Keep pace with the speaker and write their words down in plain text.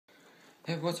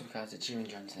Hey, what's up guys, it's Jimmy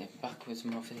John today, back with some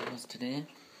more videos today.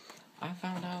 I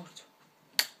found out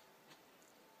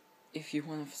if you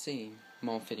want to see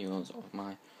more videos of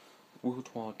my World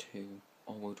War II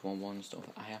or World War I stuff,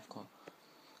 I have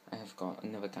got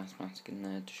another gas mask in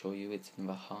there to show you. It's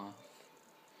another half.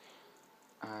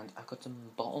 And I've got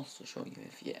some bottles to show you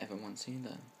if you ever want to see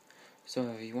them. So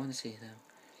if you want to see them,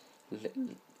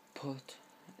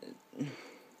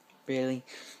 really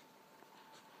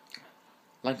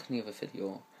like on the other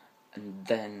video, and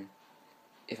then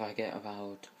if I get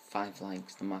about 5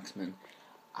 likes, the maximum,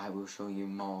 I will show you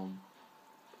more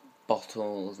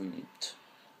bottles and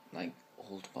like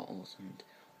old bottles and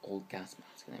old gas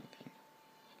masks and everything.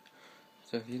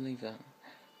 So if you leave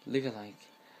a like.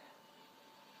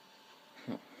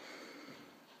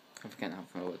 I'm forgetting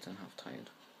half my words and half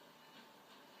tired.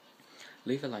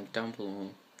 Leave a like down below,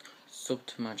 sub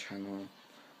to my channel,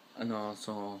 and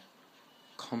also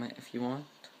comment if you want.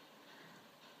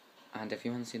 And if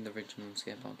you want to see the original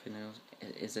skateboard videos,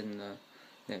 it is in the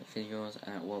videos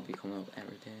and it will be coming up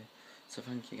every day. So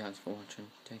thank you guys for watching.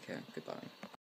 Take care. Goodbye.